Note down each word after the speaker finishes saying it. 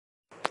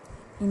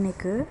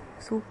இன்றைக்கு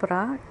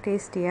சூப்பராக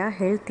டேஸ்டியாக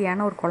ஹெல்த்தியான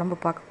ஒரு குழம்பு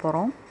பார்க்க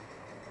போகிறோம்.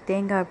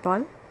 தேங்காய்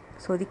பால்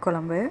சொதி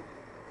குழம்பு.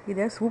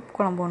 இதை சூப்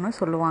குழம்புன்னு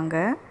சொல்லுவாங்க.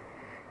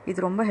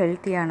 இது ரொம்ப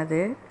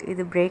ஹெல்த்தியானது.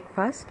 இது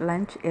பிரேக்ஃபாஸ்ட்,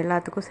 லஞ்ச்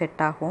எல்லாத்துக்கும்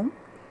செட் ஆகும்.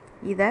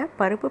 இதை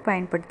பருப்பு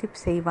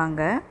பயன்படுத்தி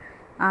செய்வாங்க.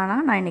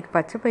 ஆனால் நான் இன்றைக்கி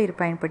பச்சை பயிறு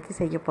பயன்படுத்தி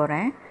செய்ய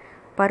போகிறேன்.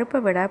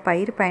 பருப்பை விட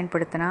பயிர்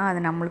பயன்படுத்தினா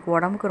அது நம்மளுக்கு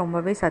உடம்புக்கு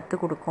ரொம்பவே சத்து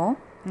கொடுக்கும்.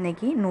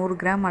 இன்றைக்கி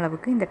 100 கிராம்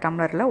அளவுக்கு இந்த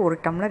டம்ளரில்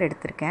 1 டம்ளர்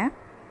எடுத்திருக்கேன்.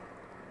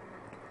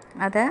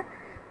 அதை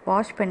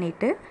வாஷ்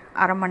பண்ணிவிட்டு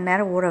அரை மணி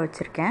நேரம் ஊற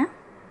வச்சுருக்கேன்.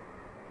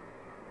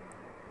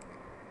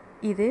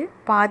 இது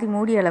பாதி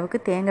மூடி அளவுக்கு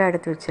தேங்காய்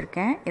எடுத்து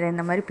வச்சுருக்கேன். இதை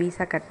இந்த மாதிரி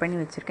பீஸாக கட் பண்ணி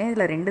வச்சுருக்கேன்.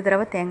 இதில் 2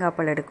 தடவை தேங்காய்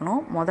பால்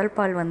எடுக்கணும். முதல்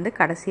பால்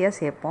கடைசியாக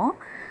சேர்ப்போம்.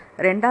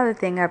 2வது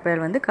தேங்காய்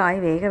பால் காய்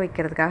வேக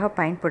வைக்கிறதுக்காக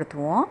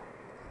பயன்படுத்துவோம்.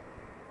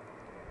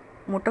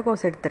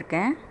 முட்டைக்கோஸ்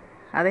எடுத்திருக்கேன்.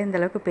 அதை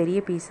இந்தளவுக்கு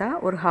பெரிய பீஸாக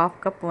ஒரு 1/2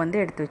 கப்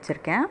எடுத்து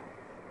வச்சுருக்கேன்.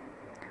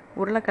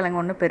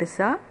 உருளைக்கிழங்கு ஒன்று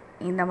பெருசாக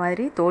இந்த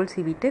மாதிரி தோல்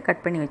சீவிட்டு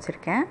கட் பண்ணி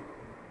வச்சுருக்கேன்.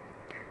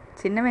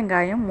 சின்ன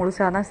வெங்காயம்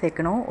முழுசாக தான்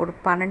சேர்க்கணும். ஒரு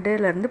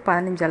 12லேருந்து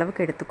 15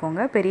 அளவுக்கு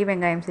எடுத்துக்கோங்க. பெரிய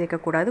வெங்காயம்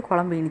சேர்க்கக்கூடாது,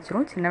 குழம்பு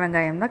இனிச்சிரும். சின்ன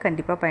வெங்காயம் தான்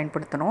கண்டிப்பாக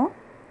பயன்படுத்தணும்.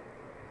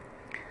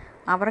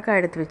 அவரைக்காய்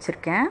எடுத்து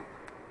வச்சுருக்கேன்.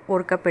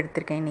 1 கப்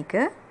எடுத்திருக்கேன்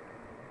இன்றைக்கி.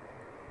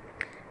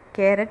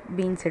 கேரட்,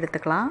 பீன்ஸ்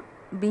எடுத்துக்கலாம்.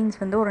 பீன்ஸ்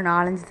ஒரு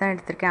 4-5 தான்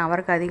எடுத்திருக்கேன்.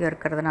 அவரைக்காய் அதிகம்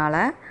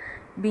இருக்கிறதுனால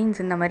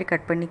பீன்ஸ் இந்த மாதிரி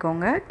கட்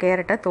பண்ணிக்கோங்க.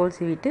 கேரட்டை தோல்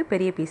சீவிட்டு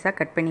பெரிய பீஸாக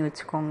கட் பண்ணி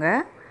வச்சுக்கோங்க.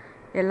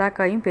 எல்லா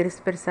காயும்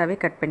பெருசாகவே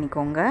கட்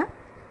பண்ணிக்கோங்க.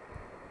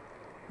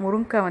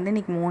 முருங்கைக்காய்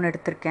இன்றைக்கி 3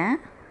 எடுத்திருக்கேன்.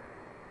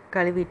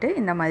 கழுவிட்டு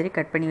இந்த மாதிரி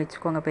கட் பண்ணி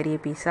வச்சுக்கோங்க பெரிய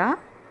பீஸாக.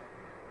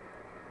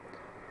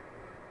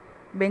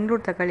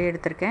 பெங்களூர் தக்காளி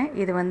எடுத்திருக்கேன்.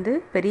 இது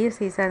பெரிய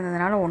சைஸாக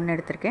இருந்ததுனால 1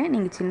 எடுத்திருக்கேன்.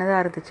 நீங்கள்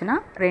சின்னதாக இருந்துச்சுன்னா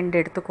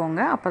 2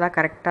 எடுத்துக்கோங்க. அப்போ தான்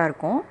கரெக்டாக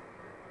இருக்கும்.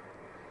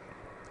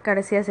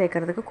 கடைசியாக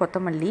சேர்க்குறதுக்கு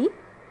கொத்தமல்லி,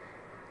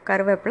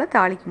 கருவேப்பிலை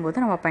தாளிக்கும்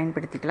போது நம்ம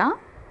பயன்படுத்திக்கலாம்.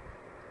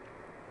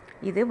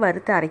 இது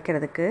வறுத்து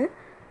அரைக்கிறதுக்கு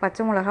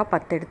பச்சை மிளகா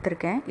 10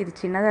 எடுத்திருக்கேன். இது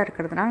சின்னதாக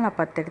இருக்கிறதுனால நான்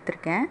 10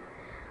 எடுத்திருக்கேன்.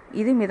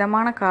 இது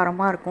மிதமான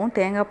காரமாக இருக்கும்.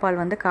 தேங்காய் பால்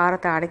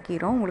காரத்தை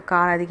அடக்கிடும். உங்களுக்கு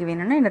காரம் அதிகம்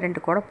வேணும்னா இன்னும்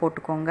 2 கூட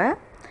போட்டுக்கோங்க.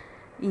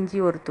 இஞ்சி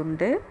 1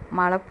 துண்டு,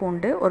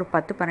 மலைப்பூண்டு ஒரு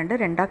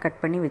 10-12 2ஆக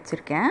கட் பண்ணி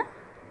வச்சுருக்கேன்.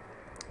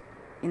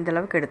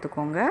 இந்தளவுக்கு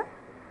எடுத்துக்கோங்க.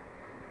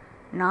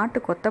 நாட்டு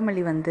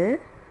கொத்தமல்லி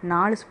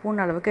 4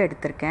 ஸ்பூன் அளவுக்கு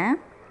எடுத்திருக்கேன்.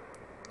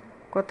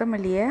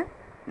 கொத்தமல்லியை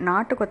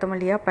நாட்டு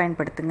கொத்தமல்லியாக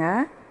பயன்படுத்துங்க.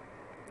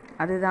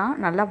 அதுதான்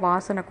நல்லா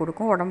வாசனை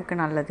கொடுக்கும், உடம்புக்கு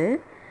நல்லது.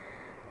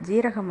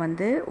 ஜீரகம்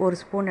 1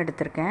 ஸ்பூன்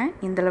எடுத்திருக்கேன்.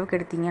 இந்தளவுக்கு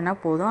எடுத்திங்கன்னா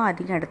போதும்,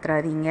 அதிகம்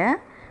எடுத்துடாதீங்க.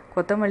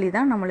 கொத்தமல்லி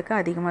தான் நம்மளுக்கு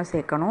அதிகமாக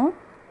சேர்க்கணும்.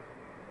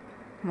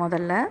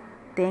 முதல்ல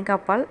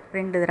தேங்காய் பால்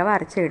 2 தடவை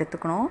அரைச்சி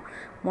எடுத்துக்கணும்.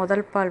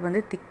 முதல் பால்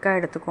திக்காக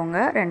எடுத்துக்கோங்க.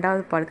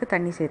 2வது பாலுக்கு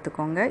தண்ணி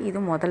சேர்த்துக்கோங்க.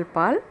 இது முதல்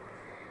பால்,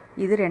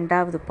 இது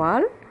 2வது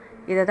பால்.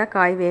 இதை தான்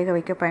காய் வேக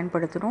வைக்க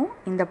பயன்படுத்தணும்.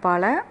 இந்த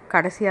பாலை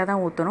கடைசியாக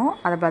தான் ஊற்றணும்.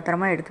 அதை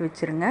பத்திரமா எடுத்து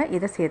வச்சுருங்க.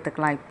 இதை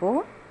சேர்த்துக்கலாம்.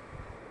 இப்போது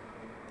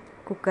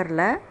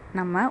குக்கரில்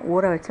நம்ம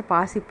ஊற வச்ச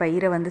பாசி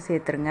பயிரை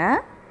சேர்த்துருங்க.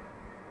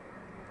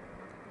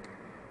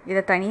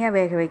 இதை தனியாக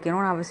வேக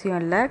வைக்கணும்னு அவசியம்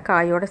இல்லை.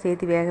 காயோடு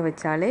சேர்த்து வேக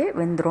வச்சாலே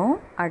வெந்துடும்.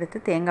 அடுத்து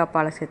தேங்காய்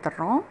பாலை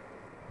சேர்த்துட்றோம்.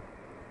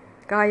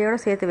 காயோடு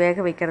சேர்த்து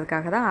வேக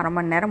வைக்கிறதுக்காக தான் அரை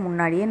மணி நேரம்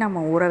முன்னாடியே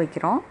நம்ம ஊற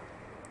வைக்கிறோம்.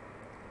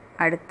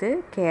 அடுத்து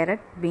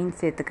கேரட்,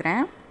 பீன்ஸ்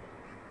சேர்த்துக்கிறேன்.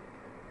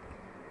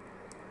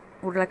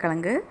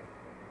 உருளைக்கிழங்கு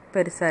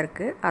பெருசாக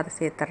இருக்குது, அதை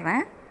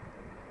சேர்த்துட்றேன்.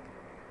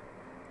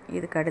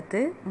 இதுக்கு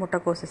அடுத்து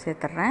முட்டைக்கோசு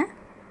சேர்த்துட்றேன்.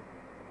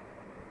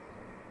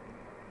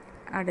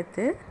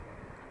 அடுத்து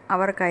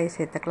அவரைக்காயை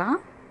சேர்த்துக்கலாம்.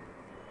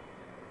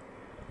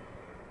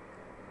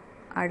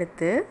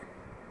 அடுத்து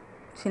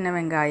சின்ன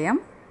வெங்காயம்.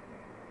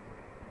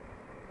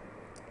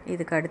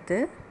 இதுக்கு அடுத்து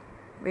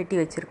வெட்டி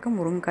வச்சுருக்க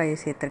முருங்கைக்காயை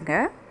சேர்த்துருங்க.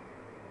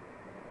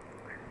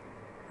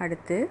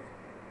 அடுத்து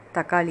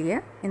தக்காளியை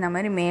இந்த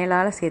மாதிரி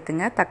மேலால்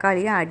சேர்த்துங்க.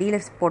 தக்காளியை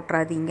அடியில்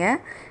போட்டுறாதீங்க.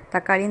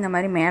 தக்காளி இந்த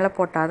மாதிரி மேலே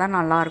போட்டால் தான்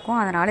நல்லாயிருக்கும்.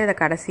 அதனால் இதை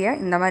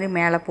கடைசியாக இந்த மாதிரி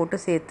மேலே போட்டு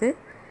சேர்த்து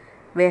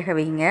வேக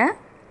வைங்க.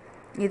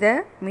 இதை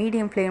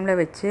மீடியம் ஃப்ளேமில்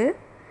வச்சு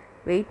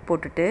வெயிட்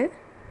போட்டுட்டு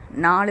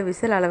 4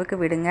 விசில் அளவுக்கு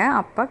விடுங்க.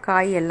 அப்போ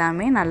காய்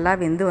எல்லாமே நல்லா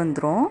வெந்து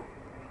வந்துடும்.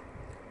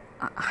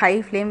 ஹை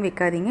ஃப்ளேம்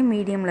வைக்காதீங்க,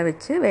 மீடியமில்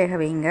வச்சு வேக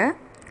வைங்க.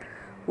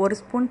 1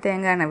 ஸ்பூன்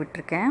தேங்காய் எண்ணெய்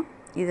விட்டுருக்கேன்.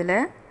 இதில்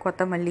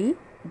கொத்தமல்லி,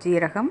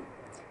 ஜீரகம்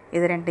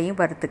இது 2ஐயும்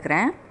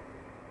வறுத்துக்கிறேன்.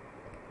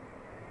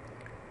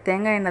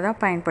 தேங்காய் எண்ணெய்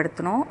தான்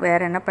பயன்படுத்தணும்.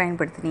 வேறு எண்ணெய்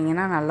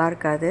பயன்படுத்தினீங்கன்னா நல்லா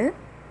இருக்காது.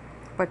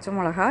 பச்சை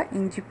மிளகா,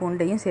 இஞ்சி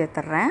பூண்டையும்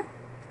சேர்த்துட்றேன்.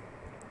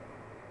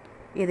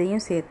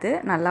 இதையும் சேர்த்து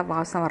நல்லா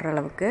வாசம் வர்ற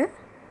அளவுக்கு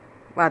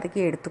வதக்கி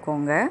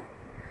எடுத்துக்கோங்க.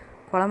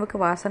 குழம்புக்கு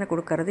வாசனை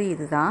கொடுக்கறது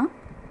இதுதான்.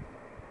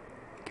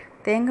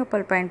 தேங்காய்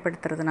பால்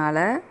பயன்படுத்துறதுனால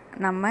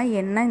நம்ம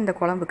எண்ணெய் இந்த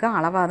குழம்புக்கு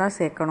அளவாக தான்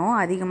சேர்க்கணும்.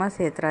 அதிகமாக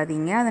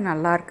சேர்த்துறாதீங்க, அது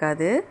நல்லா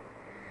இருக்காது.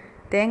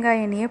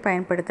 தேங்காய் எண்ணெயை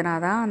பயன்படுத்தினா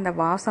தான் அந்த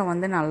வாசம்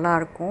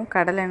நல்லாயிருக்கும்.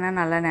 கடலை எண்ணெய்,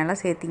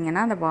 நல்லெண்ணெய்லாம்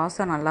சேர்த்திங்கன்னா அந்த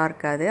வாசம் நல்லா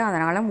இருக்காது.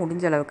 அதனால்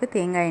முடிஞ்ச அளவுக்கு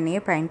தேங்காய்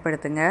எண்ணெயை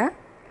பயன்படுத்துங்க.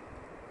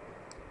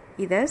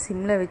 இதை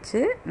சிம்மில் வச்சு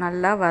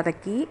நல்லா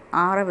வதக்கி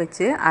ஆற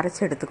வச்சு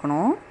அரைச்சி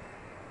எடுத்துக்கணும்.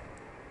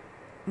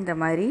 இந்த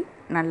மாதிரி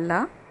நல்லா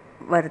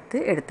வறுத்து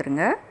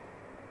எடுத்துருங்க.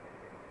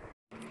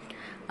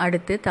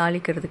 அடுத்து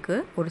தாளிக்கிறதுக்கு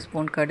ஒரு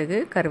ஸ்பூன் கடுகு,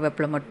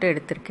 கருவேப்பிலை மட்டும்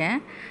எடுத்திருக்கேன்.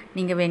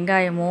 நீங்கள்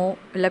வெங்காயமோ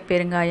இல்லை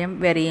பெருங்காயம்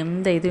வேறு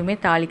எந்த இதுவுமே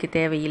தாளிக்க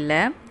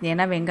தேவையில்லை.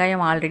 ஏன்னா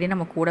வெங்காயம் ஆல்ரெடி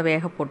நம்ம கூட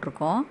வேக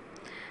போட்டிருக்கோம்.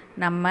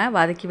 நம்ம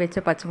வதக்கி வச்ச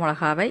பச்சை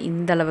மிளகாவை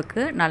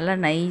இந்தளவுக்கு நல்லா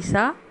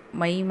நைஸாக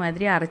மை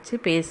மாதிரி அரைச்சி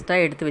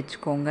பேஸ்ட்டாக எடுத்து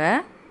வச்சுக்கோங்க.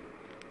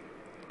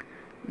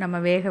 நம்ம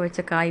வேக வச்ச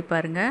காய்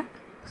பாருங்கள்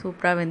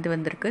சூப்பராக வெந்து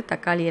வந்திருக்கு.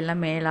 தக்காளி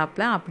எல்லாம்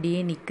மேலாப்பில் அப்படியே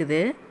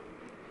நிற்குது.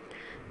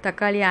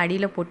 தக்காளியை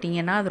அடியில்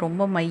போட்டிங்கன்னா அது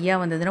ரொம்ப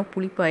மையாக வந்ததுன்னா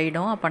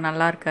புளிப்பாயிடும், அப்போ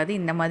நல்லா இருக்காது.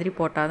 இந்த மாதிரி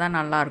போட்டால் தான்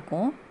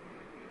நல்லாயிருக்கும்.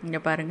 இங்கே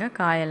பாருங்கள்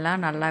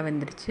காயெல்லாம் நல்லா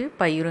வெந்துருச்சு.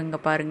 பயிரும் இங்கே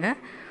பாருங்கள்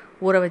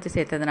ஊற வச்சு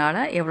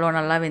சேர்த்ததுனால எவ்வளோ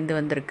நல்லா வெந்து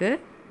வந்திருக்கு.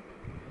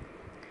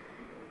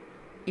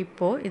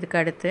 இப்போது இதுக்கு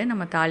அடுத்து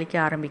நம்ம தாளிக்க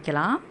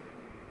ஆரம்பிக்கலாம்.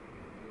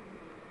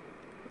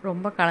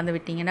 ரொம்ப கலந்து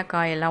விட்டிங்கன்னா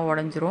காயெல்லாம்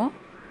உடஞ்சிரும்.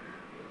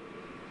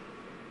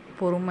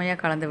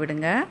 பொறுமையாக கலந்து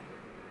விடுங்க.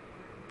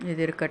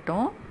 இது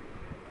இருக்கட்டும்.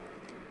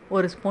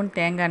 ஒரு ஸ்பூன்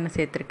தேங்காய் எண்ணெய்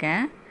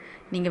சேர்த்துருக்கேன்.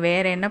 நீங்கள்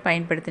வேறு எண்ணெய்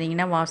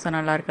பயன்படுத்துனீங்கன்னா வாசம்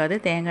நல்லா இருக்காது,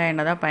 தேங்காய்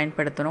எண்ணெய் தான்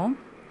பயன்படுத்தணும்.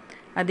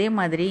 அதே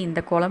மாதிரி இந்த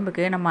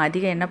குழம்புக்கு நம்ம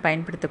அதிக எண்ணெய்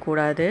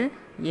பயன்படுத்தக்கூடாது.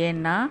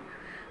 ஏன்னா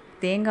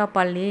தேங்காய்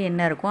பால்லையே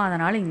எண்ணெய் இருக்கும்,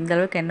 அதனால்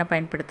இந்தளவுக்கு எண்ணெய்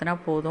பயன்படுத்தினா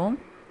போதும்.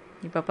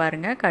 இப்போ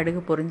பாருங்கள்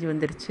கடுகு பொரிஞ்சு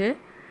வந்துருச்சு.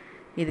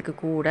 இதுக்கு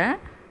கூட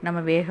நம்ம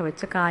வேக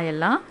வச்ச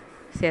காயெல்லாம்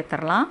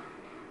சேர்த்துடலாம்.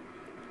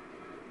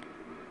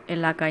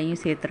 எல்லா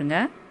காயும் சேர்த்துருங்க.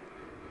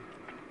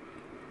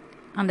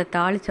 அந்த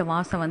தாளித்த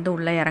வாசம் வந்து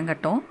உள்ளே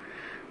இறங்கட்டும்.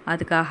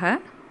 அதுக்காக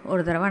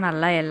ஒரு தடவை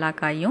நல்லா எல்லா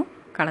காயும்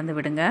கலந்து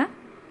விடுங்க.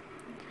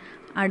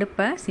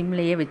 அடுப்பை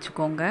சிம்லேயே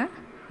வச்சுக்கோங்க.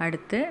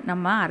 அடுத்து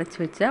நம்ம அரைச்சி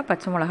வச்ச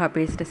பச்சை மிளகா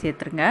பேஸ்ட்டை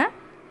சேர்த்துருங்க.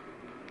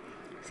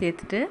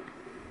 சேர்த்துட்டு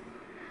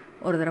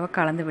ஒரு தடவை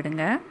கலந்து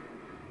விடுங்க.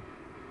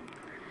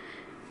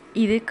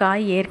 இது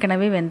காய்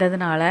ஏற்கனவே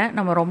வெந்ததுனால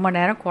நம்ம ரொம்ப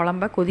நேரம்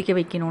குழம்ப கொதிக்க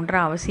வைக்கணுன்ற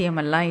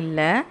அவசியமெல்லாம்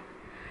இல்லை.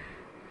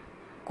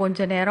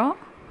 கொஞ்ச நேரம்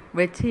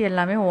வச்சு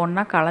எல்லாமே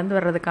ஒன்றா கலந்து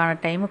வர்றதுக்கான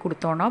டைமு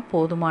கொடுத்தோன்னா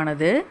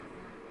போதுமானது.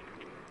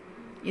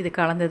 இது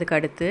கலந்ததுக்கு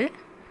அடுத்து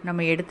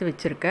நம்ம எடுத்து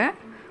வச்சுருக்க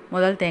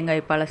முதல்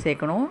தேங்காய் பாலை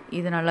சேர்க்கணும்.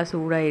 இது நல்லா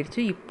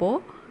சூடாயிடுச்சு.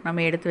 இப்போது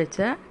நம்ம எடுத்து வச்ச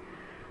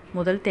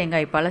முதல்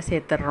தேங்காய் பாலை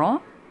சேர்த்துட்றோம்.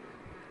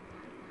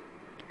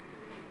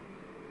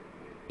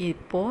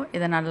 இப்போது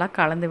இதை நல்லா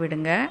கலந்து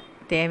விடுங்க.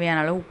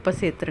 தேவையான அளவு உப்பை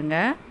சேர்த்துருங்க.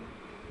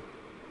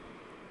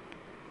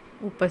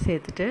 உப்பை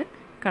சேர்த்துட்டு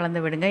கலந்து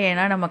விடுங்க.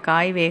 ஏன்னா நம்ம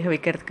காய் வேக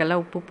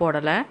வைக்கிறதுக்கெல்லாம் உப்பு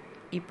போடலை,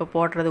 இப்போ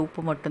போடுறது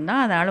உப்பு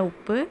மட்டும்தான். அதனால்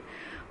உப்பு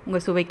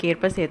உங்கள் சுவைக்கு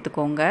ஏற்ப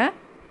சேர்த்துக்கோங்க.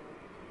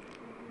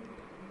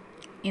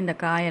 இந்த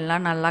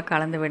காயெல்லாம் நல்லா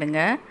கலந்து விடுங்க.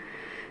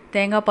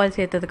 தேங்காய் பால்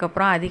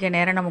சேர்த்ததுக்கப்புறம் அதிக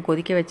நேரம் நம்ம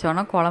கொதிக்க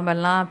வச்சோன்னா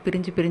குழம்பெல்லாம்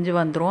பிரிஞ்சு பிரிஞ்சு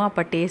வந்துடும்,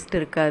 அப்போ டேஸ்ட்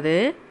இருக்காது.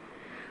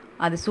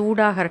 அது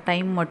சூடாகிற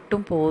டைம்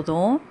மட்டும்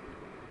போதும்,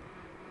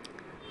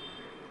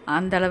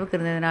 அந்த அளவுக்கு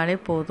இருந்ததுனாலே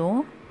போதும்.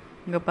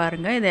 இங்கே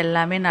பாருங்கள் இது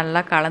எல்லாமே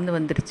நல்லா கலந்து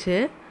வந்துருச்சு.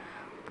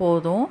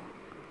 போதும்.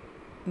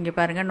 இங்கே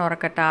பாருங்கள்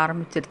நுரக்கட்ட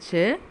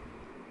ஆரம்பிச்சிருச்சு.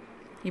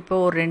 இப்போ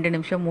ஒரு 2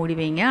 நிமிஷம் மூடி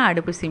வைங்க.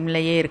 அடுப்பு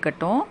சிம்லையே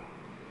இருக்கட்டும்.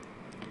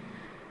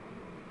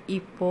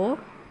 இப்போது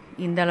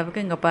இந்த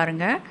அளவுக்கு இங்கே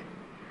பாருங்கள்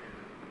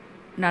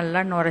நல்லா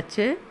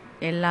நுரைச்சி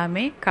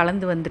எல்லாமே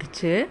கலந்து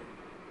வந்துருச்சு.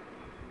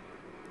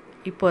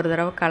 இப்போ ஒரு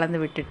தடவை கலந்து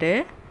விட்டுட்டு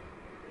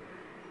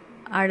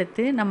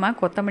அடுத்து நம்ம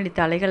கொத்தமல்லி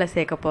தழைகளை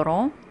சேர்க்க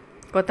போகிறோம்.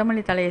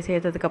 கொத்தமல்லி தழையை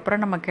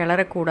சேர்த்ததுக்கப்புறம் நம்ம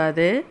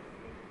கிளறக்கூடாது,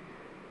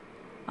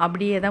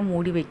 அப்படியே தான்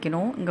மூடி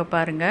வைக்கணும். இங்கே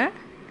பாருங்கள்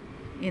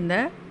இந்த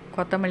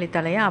கொத்தமல்லி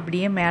தழையை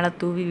அப்படியே மேலே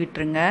தூவி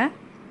விட்டுருங்க.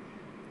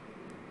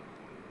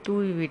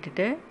 தூவி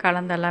விட்டுட்டு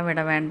கலந்தெல்லாம்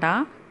விட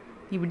வேண்டாம்,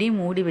 இப்படி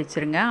மூடி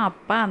வச்சுருங்க.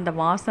 அப்போ அந்த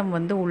வாசம்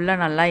வந்து உள்ளே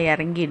நல்லா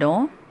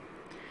இறங்கிடும்.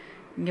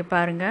 இங்கே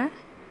பாருங்கள்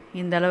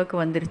இந்த அளவுக்கு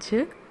வந்துருச்சு.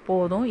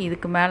 போதும்.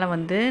 இதுக்கு மேலே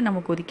வந்து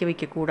நம்ம கொதிக்க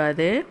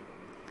வைக்கக்கூடாது.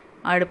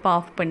 அடுப்பை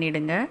ஆஃப்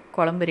பண்ணிவிடுங்க.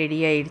 குழம்பு ரெடி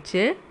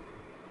ஆயிடுச்சு.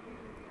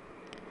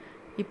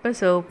 இப்போ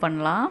சர்வ்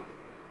பண்ணலாம்.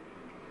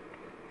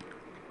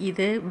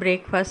 இது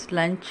பிரேக்ஃபாஸ்ட்,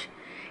 லஞ்ச்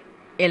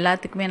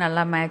எல்லாத்துக்குமே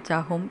நல்லா மேட்ச்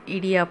ஆகும்.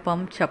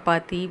 இடியாப்பம்,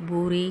 சப்பாத்தி,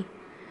 பூரி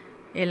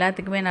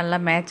எல்லாத்துக்குமே நல்லா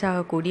மேட்ச்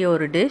ஆகக்கூடிய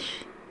ஒரு டிஷ்.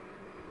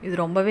 இது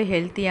ரொம்பவே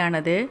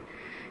ஹெல்த்தியானது.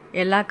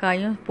 எல்லா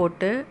காயும்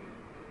போட்டு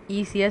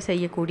ஈஸியாக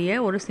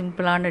செய்யக்கூடிய ஒரு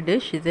சிம்பிளான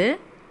டிஷ் இது.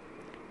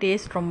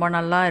 டேஸ்ட் ரொம்ப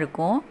நல்லா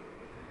இருக்கும்.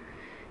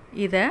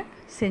 இதை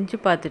செஞ்சு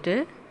பார்த்துட்டு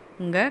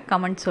உங்கள்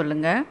கமெண்ட்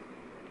சொல்லுங்கள்.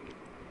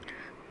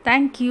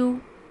 தேங்க்யூ.